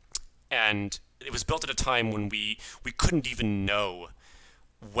 And it was built at a time when we couldn't even know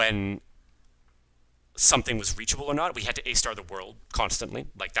when something was reachable or not. We had to A-star the world constantly.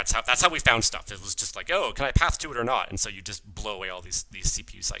 Like that's how we found stuff. It was just like, oh, can I path to it or not? And so you just blow away all these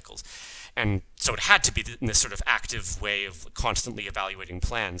CPU cycles. And so it had to be in this sort of active way of constantly evaluating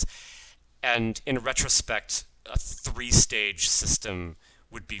plans. And in retrospect, a three-stage system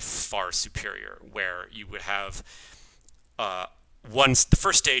would be far superior, where you would have the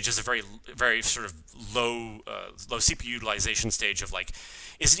first stage is a very sort of low CPU utilization stage of like,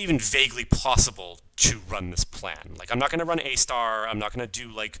 is it even vaguely possible to run this plan? Like, I'm not going to run A star. I'm not going to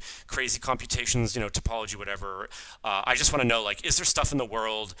do like crazy computations, topology, whatever. I just want to know, like, is there stuff in the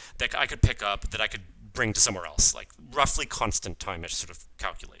world that I could pick up that I could bring to somewhere else, like roughly constant time-ish sort of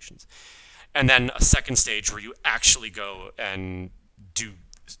calculations. And then a second stage where you actually go and do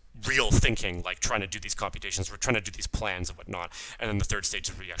real thinking, like trying to do these computations, we're trying to do these plans and whatnot. And then the third stage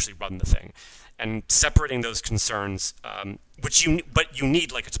is where you actually run the thing. And separating those concerns, but you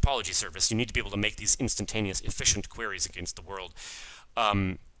need like a topology service. You need to be able to make these instantaneous, efficient queries against the world.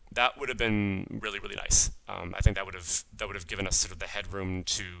 That would have been really, really nice. I think that would have given us sort of the headroom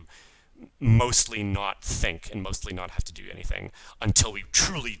to mostly not think and mostly not have to do anything until we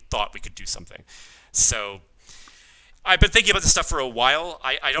truly thought we could do something. So I've been thinking about this stuff for a while.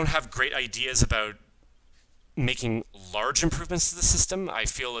 I don't have great ideas about making large improvements to the system. I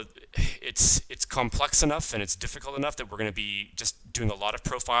feel it's complex enough and it's difficult enough that we're going to be just doing a lot of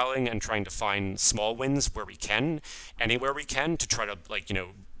profiling and trying to find small wins where we can, anywhere we can, to try to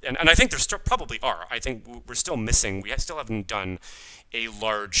and I think there still probably are. I think we're still missing. We still haven't done a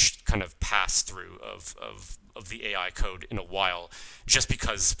large kind of pass through of the AI code in a while, just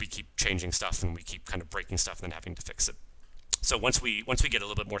because we keep changing stuff and we keep kind of breaking stuff and then having to fix it. So once we get a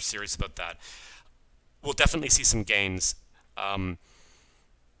little bit more serious about that, we'll definitely see some gains. I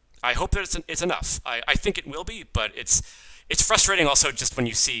hope that it's enough. I think it will be, but it's frustrating also just when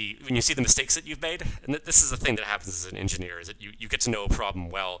you see the mistakes that you've made. And this is the thing that happens as an engineer, is that you get to know a problem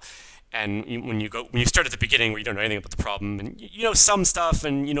well. And when you start at the beginning where you don't know anything about the problem, and you know some stuff,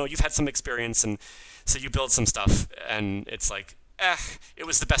 and you've had some experience, and so you build some stuff, and it's like, it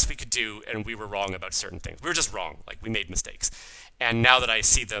was the best we could do, and we were wrong about certain things. We were just wrong, like we made mistakes. And now that I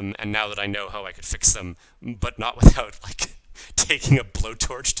see them, and now that I know how I could fix them, but not without like taking a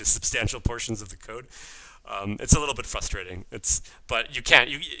blowtorch to substantial portions of the code, it's a little bit frustrating. But you can't.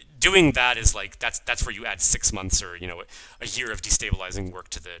 Doing that is like that's where you add 6 months or a year of destabilizing work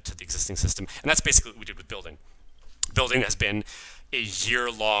to the existing system, and that's basically what we did with building. Building has been a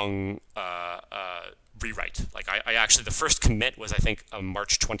year-long rewrite. Like I actually, the first commit was I think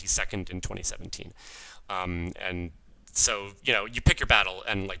March 22nd in 2017, and so you pick your battle,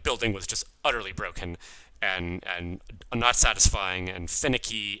 and like building was just utterly broken, and not satisfying, and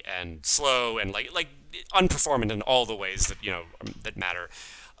finicky, and slow, and like unperformant in all the ways that that matter.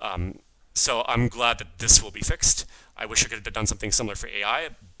 So I'm glad that this will be fixed. I wish I could have done something similar for AI,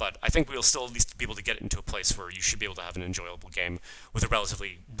 but I think we'll still at least be able to get it into a place where you should be able to have an enjoyable game with a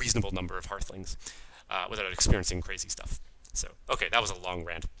relatively reasonable number of Hearthlings without experiencing crazy stuff. So, okay, that was a long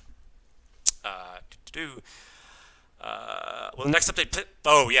rant. Well, the next update,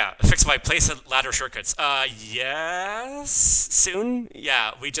 fix my place at ladder shortcuts. Yes, soon.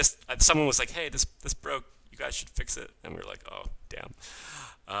 Yeah, someone was like, hey, this broke. You guys should fix it. And we were like, oh, damn.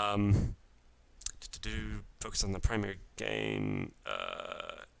 Focus on the primary gain.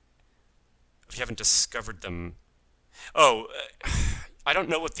 If you haven't discovered them. Oh, I don't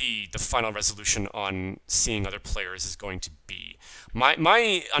know what the final resolution on seeing other players is going to be.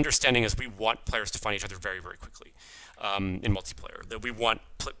 My understanding is we want players to find each other very, very quickly in multiplayer. That we want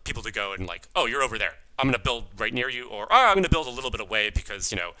people to go and like, oh, you're over there. I'm going to build right near you, or I'm going to build a little bit away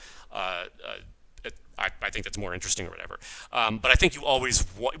because I think that's more interesting or whatever. But I think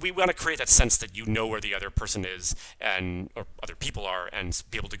we want to create that sense that you know where the other person is or other people are, and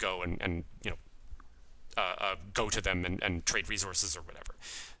be able to go and go to them and trade resources or whatever.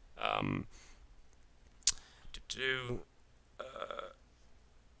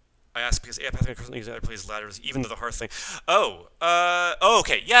 I asked because AI Pathfinder currently uses other plays ladders, even though the Hearth thing. Oh,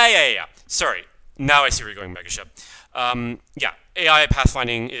 okay. Yeah. Sorry. Now I see where you're going, Megaship. Yeah, AI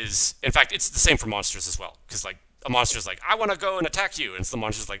pathfinding is, in fact, it's the same for monsters as well. Because, like, a monster's like, I want to go and attack you. And so the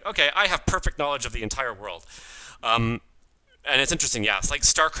monster's like, okay, I have perfect knowledge of the entire world. And it's interesting, yeah. It's like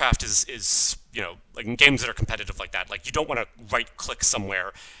StarCraft is like in games that are competitive like that. Like you don't want to right click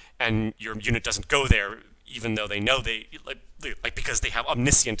somewhere, and your unit doesn't go there, even though they know like because they have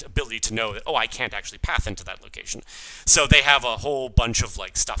omniscient ability to know that I can't actually path into that location. So they have a whole bunch of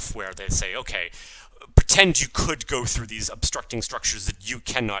like stuff where they say, okay, pretend you could go through these obstructing structures that you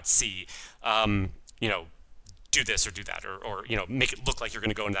cannot see. You know, do this or do that, or make it look like you're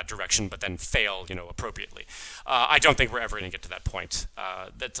going to go in that direction, but then fail, appropriately. I don't think we're ever going to get to that point.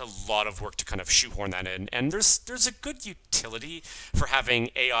 That's a lot of work to kind of shoehorn that in, and there's a good utility for having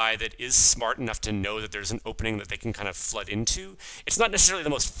AI that is smart enough to know that there's an opening that they can kind of flood into. It's not necessarily the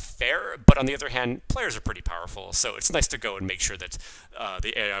most fair, but on the other hand, players are pretty powerful, so it's nice to go and make sure that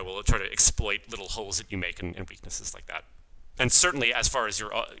the AI will try to exploit little holes that you make and weaknesses like that. And certainly, as far as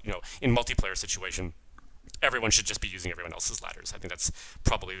your, in multiplayer situation, everyone should just be using everyone else's ladders. I think that's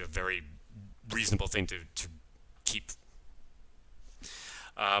probably a very reasonable thing to keep.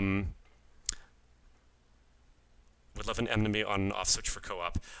 Would love an enemy on off switch for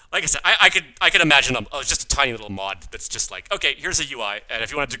co-op. Like I said, I could imagine just a tiny little mod that's just like, okay, here's a UI, and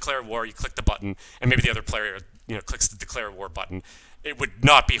if you want to declare war, you click the button, and maybe the other player clicks the declare war button. It would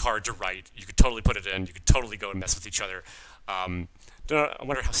not be hard to write. You could totally put it in. You could totally go and mess with each other. I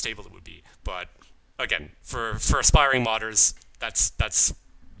wonder how stable it would be, but again, for aspiring modders, that's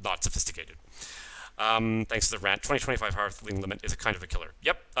not sophisticated. Thanks to the rant, 2025 Hearthling limit is a kind of a killer.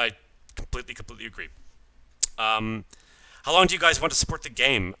 Yep, I completely agree. How long do you guys want to support the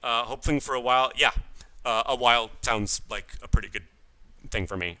game? Hoping for a while. Yeah, a while sounds like a pretty good thing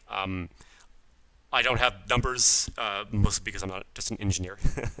for me. I don't have numbers, mostly because I'm not just an engineer.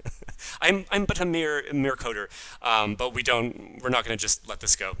 I'm but a mere coder. But we're not going to just let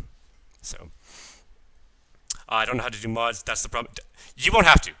this go. So. I don't know how to do mods. That's the problem. You won't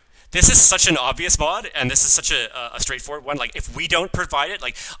have to. This is such an obvious mod, and this is such a straightforward one. Like, if we don't provide it,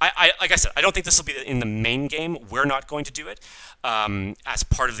 like I said, I don't think this will be in the main game. We're not going to do it as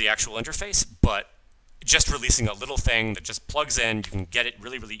part of the actual interface, but just releasing a little thing that just plugs in, you can get it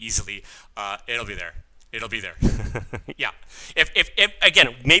really, really easily. It'll be there. It'll be there. Yeah. If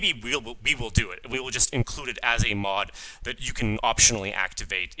again, maybe we will do it. We will just include it as a mod that you can optionally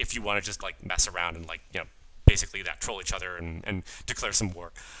activate if you want to just like mess around and like basically that troll each other and declare some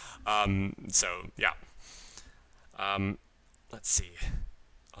war. So yeah. Let's see.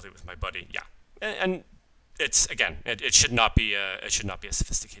 I'll do it with my buddy. Yeah, and it's again, it should not be a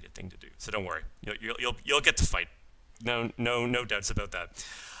sophisticated thing to do. So don't worry. You'll get to fight. No doubts about that.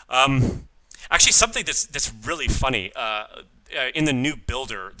 Actually, something that's really funny. In the new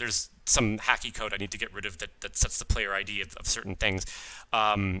builder, there's some hacky code I need to get rid of that sets the player ID of certain things.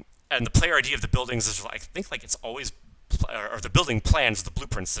 And the player ID of the buildings is, I think, like it's always, or the building plans, the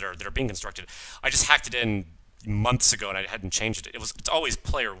blueprints that are being constructed. I just hacked it in months ago and I hadn't changed it. It's always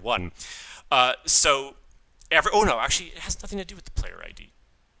player 1. Actually, it has nothing to do with the player ID.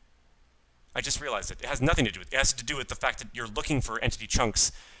 I just realized it. It has nothing to do with it. It has to do with the fact that you're looking for entity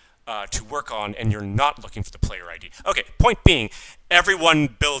chunks to work on, and you're not looking for the player ID. Okay, point being,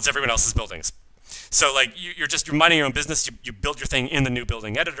 everyone builds everyone else's buildings. So like you're minding your own business. You build your thing in the new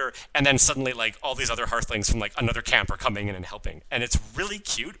building editor, and then suddenly like all these other Hearthlings from like another camp are coming in and helping, and it's really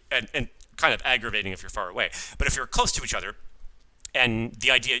cute and kind of aggravating if you're far away. But if you're close to each other, and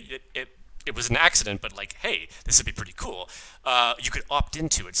the idea it was an accident, but like, hey, this would be pretty cool. You could opt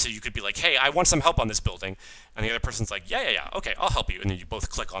into it, so you could be like, hey, I want some help on this building, and the other person's like, yeah, okay, I'll help you, and then you both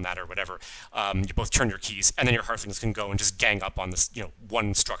click on that or whatever. You both turn your keys, and then your Hearthlings can go and just gang up on this,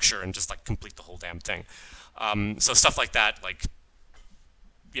 one structure and just like complete the whole damn thing. So stuff like that, like,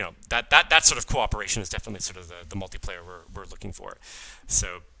 that sort of cooperation is definitely sort of the multiplayer we're looking for.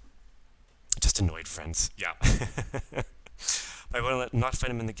 So, just annoyed friends, yeah. I want to not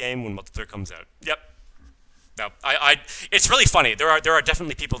fight him in the game when multiplayer comes out. Yep. No, it's really funny. There are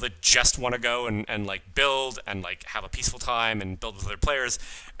definitely people that just want to go and like build and like have a peaceful time and build with other players.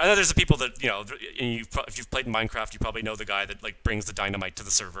 And then there's the people that, if you've played Minecraft, you probably know the guy that like brings the dynamite to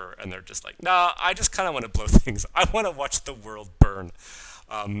the server, and they're just like, nah, I just kind of want to blow things. I want to watch the world burn.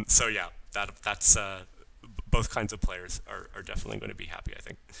 So yeah, that's both kinds of players are definitely going to be happy, I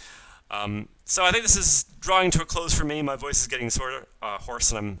think. So I think this is drawing to a close for me. My voice is getting sort of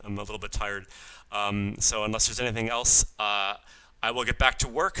hoarse, and I'm a little bit tired. So unless there's anything else, I will get back to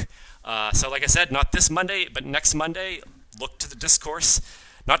work. So like I said, not this Monday, but next Monday, look to the discourse.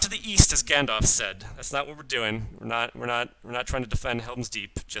 Not to the east, as Gandalf said. That's not what we're doing. We're not trying to defend Helm's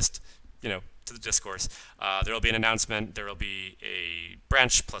Deep. Just, to the discourse. There will be an announcement. There will be a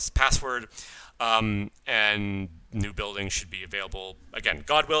branch plus password, and new buildings should be available again,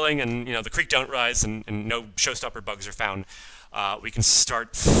 God willing, and the creek don't rise, and no showstopper bugs are found. We can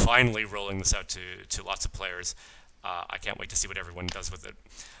start finally rolling this out to lots of players. I can't wait to see what everyone does with it.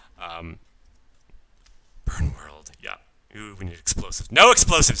 Um, Burn World, yeah. Ooh, we need explosives. No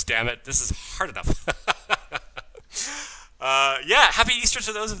explosives, damn it. This is hard enough. Yeah, happy Easter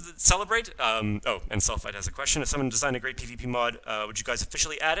to those that celebrate. Oh, and Sulfite has a question. If someone designed a great PvP mod, would you guys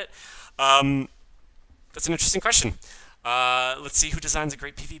officially add it? That's an interesting question. Let's see who designs a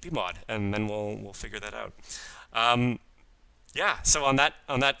great PvP mod, and then we'll figure that out. Yeah, so on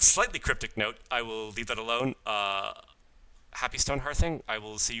that slightly cryptic note, I will leave that alone. Happy Stonehearthing. I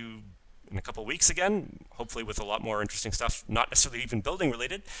will see you in a couple weeks again, hopefully with a lot more interesting stuff, not necessarily even building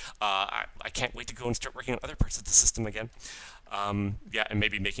related. I can't wait to go and start working on other parts of the system again. Yeah, and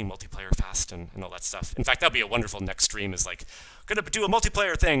maybe making multiplayer fast and all that stuff. In fact, that'll be a wonderful next stream, is like, gonna do a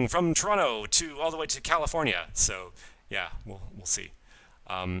multiplayer thing from Toronto to all the way to California. So yeah, we'll see.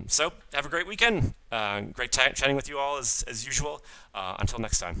 So have a great weekend. Great chatting with you all as usual. Until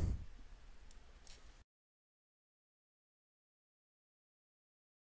next time.